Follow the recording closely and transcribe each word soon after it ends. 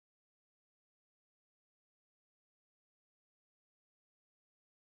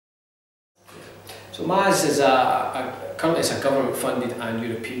So MAS is currently it's a government-funded and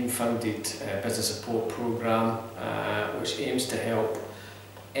European-funded business support programme which aims to help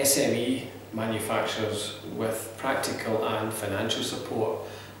SME manufacturers with practical and financial support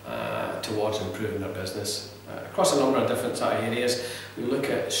towards improving their business across a number of different areas. We look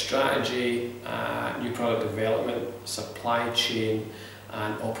at strategy, new product development, supply chain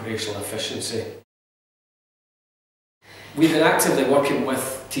and operational efficiency. We've been actively working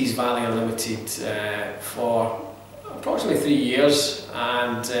with Tees Valley Unlimited for approximately 3 years,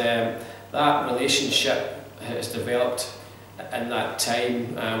 and that relationship has developed in that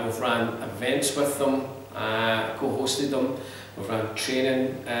time. We've ran events with them, co-hosted them, we've run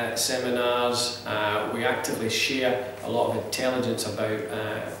training seminars, we actively share a lot of intelligence about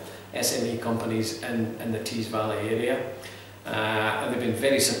SME companies in the Tees Valley area. And they've been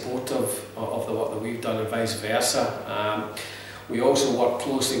very supportive of the work that we've done and vice versa. We also work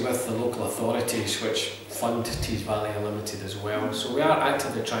closely with the local authorities which fund Tees Valley Unlimited as well. So we are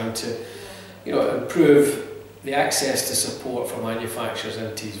actively trying to improve the access to support for manufacturers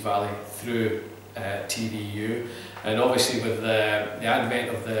in Tees Valley through TVU. And obviously with the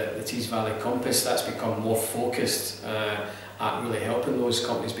advent of the Tees Valley Compass, that's become more focused at really helping those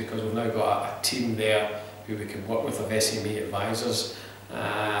companies, because we've now got a team there who we can work with of SME advisors,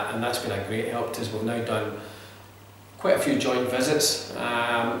 and that's been a great help to us. We've now done quite a few joint visits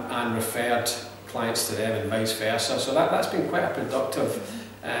and referred clients to them and vice versa, so that's been quite a productive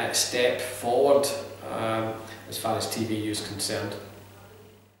step forward as far as TVU is concerned.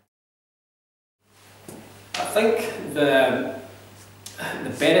 I think the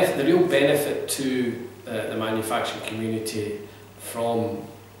real benefit to the manufacturing community from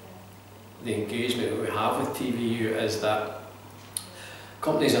the engagement that we have with TVU is that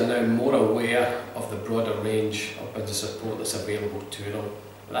companies are now more aware of the broader range of business support that's available to them.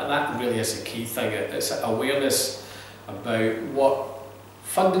 That really is the key thing. It's awareness about what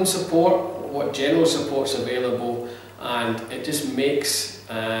funding support, what general support is available, and it just makes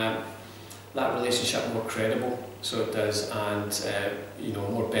that relationship more credible, so it does, and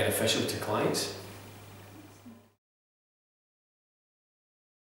more beneficial to clients.